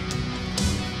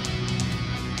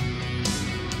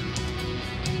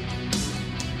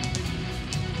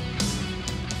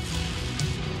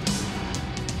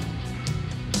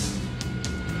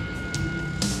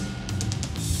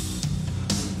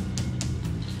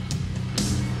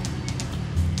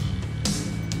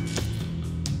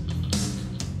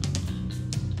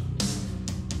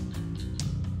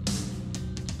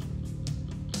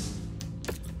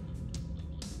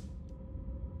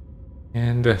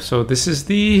 And so this is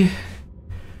the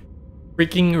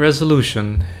freaking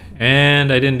resolution,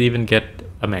 And I didn't even get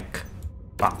a mech.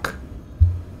 Fuck.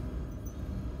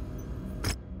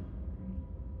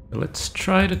 Let's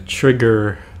try to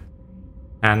trigger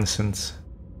Hansen's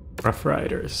Rough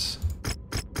Riders.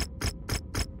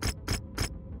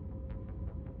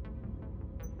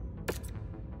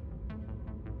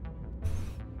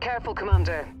 Careful,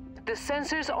 Commander. The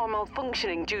sensors are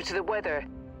malfunctioning due to the weather,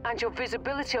 and your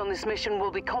visibility on this mission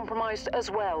will be compromised as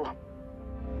well.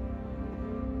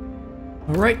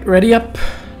 Alright, ready up.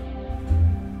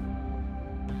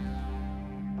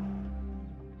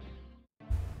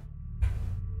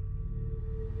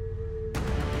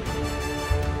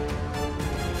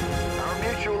 Our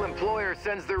mutual employer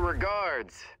sends their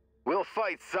regards. We'll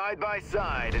fight side by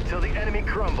side until the enemy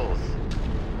crumbles.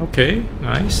 Okay,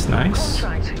 nice, nice.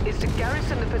 Contract is to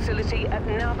garrison the facility at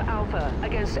Nav Alpha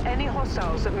against any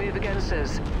hostiles that move against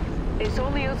us. It's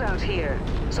only us out here,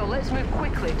 so let's move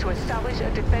quickly to establish a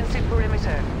defensive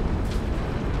perimeter.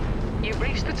 You've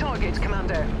reached the target,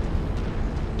 Commander.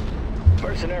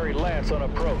 Mercenary Lance on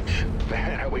approach.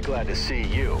 Man, are we glad to see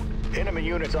you. Enemy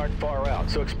units aren't far out,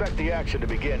 so expect the action to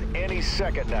begin any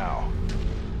second now.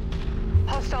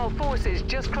 Hostile forces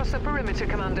just crossed the perimeter,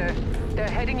 Commander. They're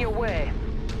heading your way.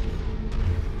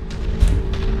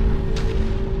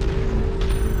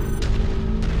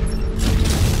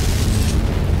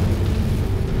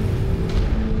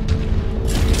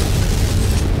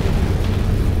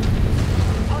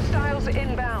 Hostiles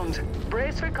inbound.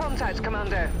 Brace for contact,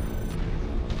 Commander.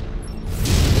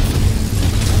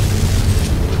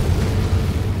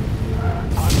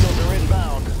 Hostiles are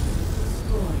inbound.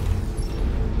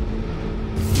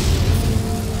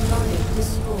 Target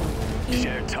destroyed.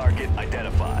 Shared target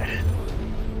identified.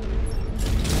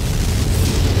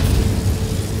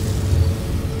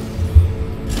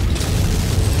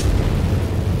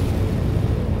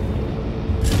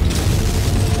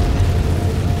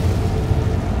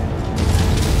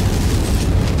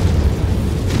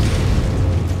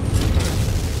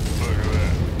 Look at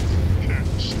that.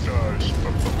 Shooting stars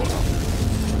from below.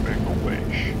 Make a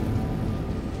wish.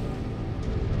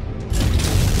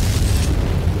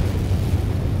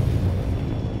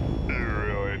 You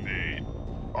really need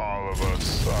all of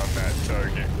us on that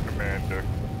target, Commander.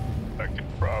 I could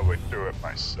probably do it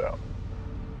myself.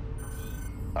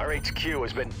 Our HQ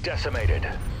has been decimated.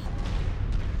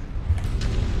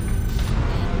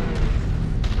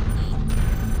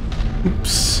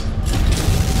 Oops.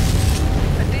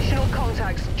 Additional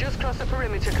contacts just crossed the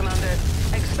perimeter, Commander.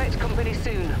 Expect company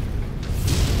soon.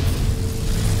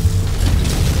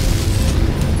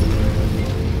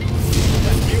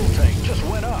 That fuel tank just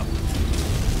went up.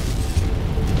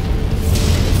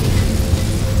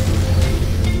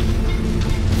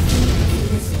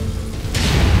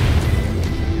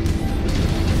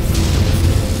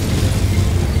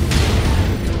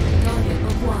 Target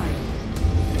acquired.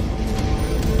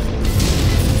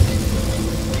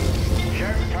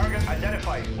 Shared target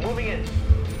identified. Moving in.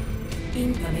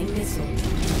 Incoming missile.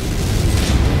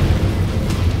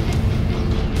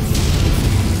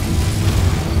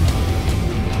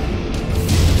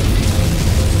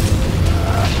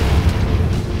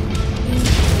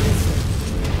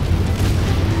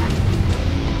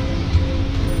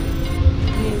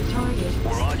 New target.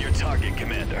 We're on your target,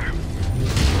 Commander.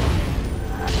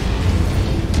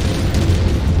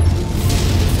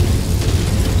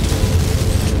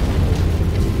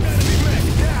 Enemy mech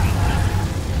down!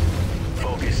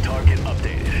 Focus target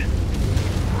updated.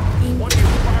 What are you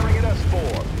firing at us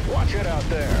for? Watch it out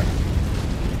there.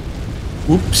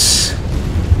 Oops.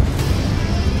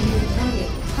 New target.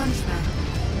 Hunchback.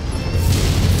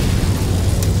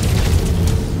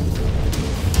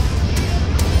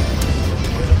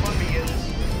 Where the fun begins.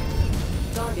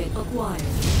 Target acquired.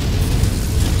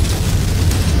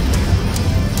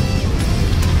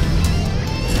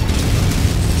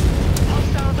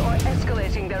 Hostiles are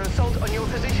escalating their assault on your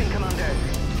position, Commander.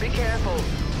 Be careful.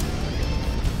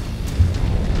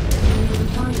 New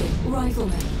target.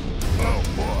 Rifleman. Oh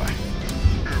boy.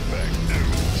 You're back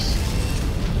news.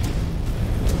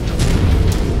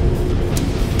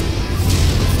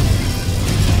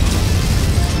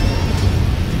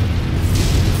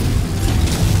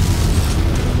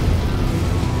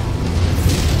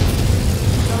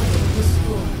 Target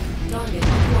destroyed. Target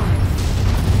acquired.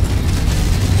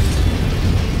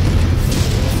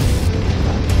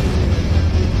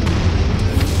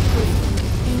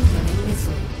 Incoming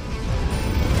missile.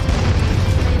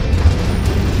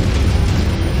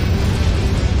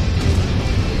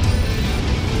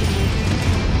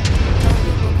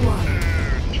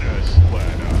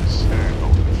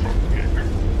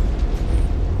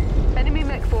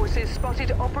 forces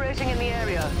spotted operating in the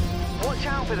area. Watch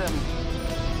out for them.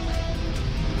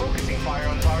 Focusing fire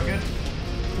on target.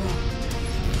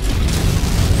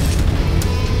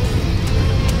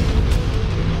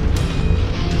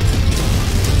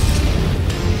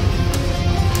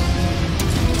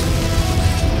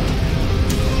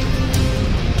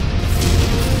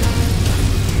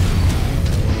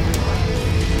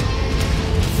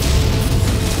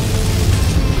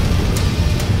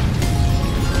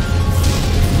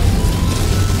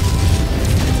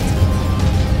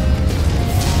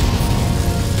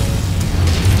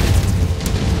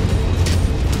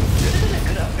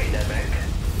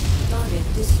 Target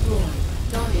destroyed.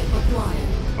 Target acquired.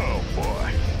 Oh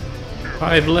boy.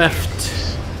 5 left.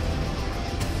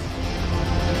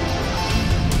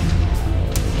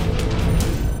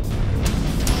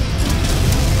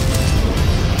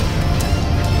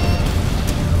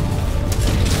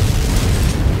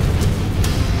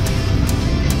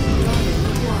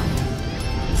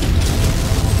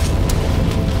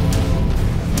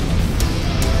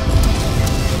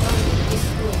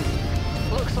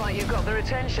 Looks like you've got their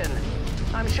attention.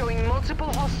 I'm showing multiple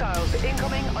hostiles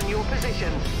incoming on your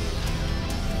position.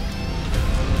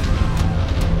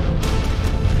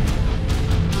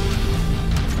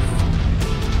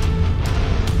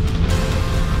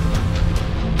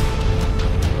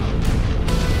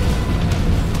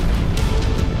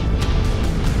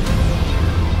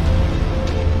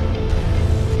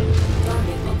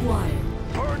 Target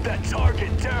acquired. Burn that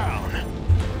target down.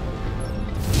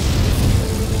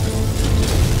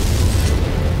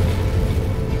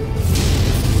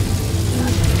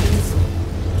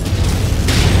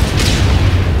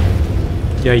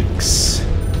 Yikes.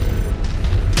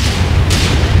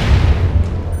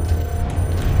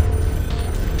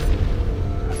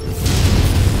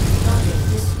 Target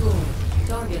destroyed.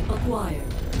 Target acquired.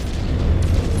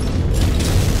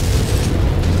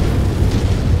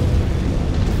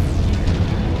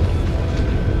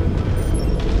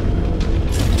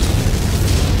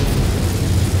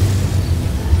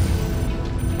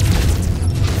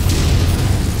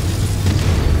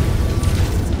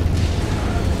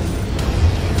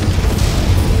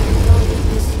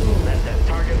 Let that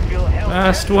target feel hell.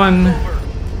 Last one.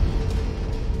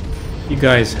 You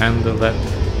guys handle that.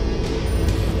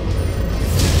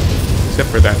 Except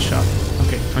for that shot.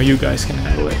 Okay, now you guys can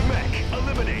handle it. Mech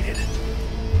eliminated.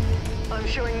 I'm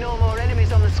showing no more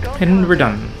enemies on the scope. And we're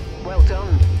done. Well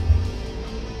done.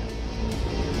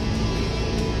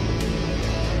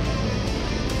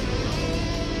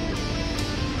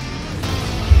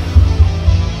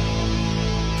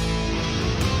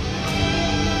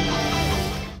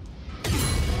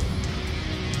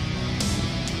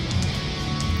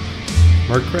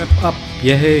 Mark rep up.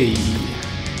 Yay.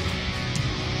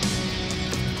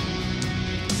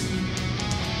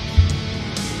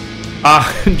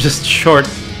 Ah, I'm just short.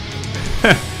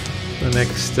 The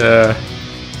next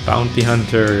bounty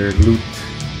hunter loot.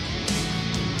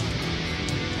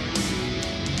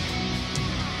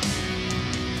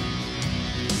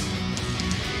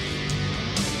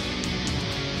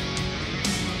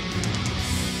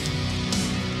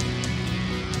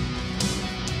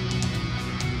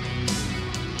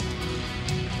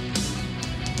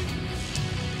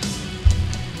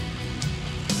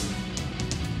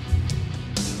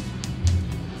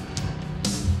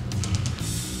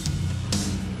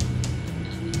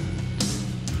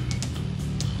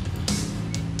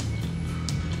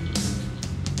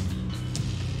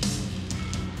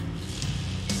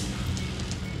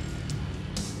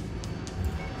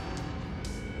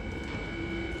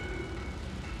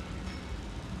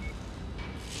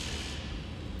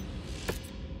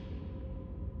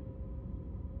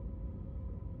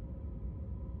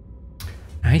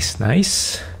 Nice,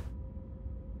 nice.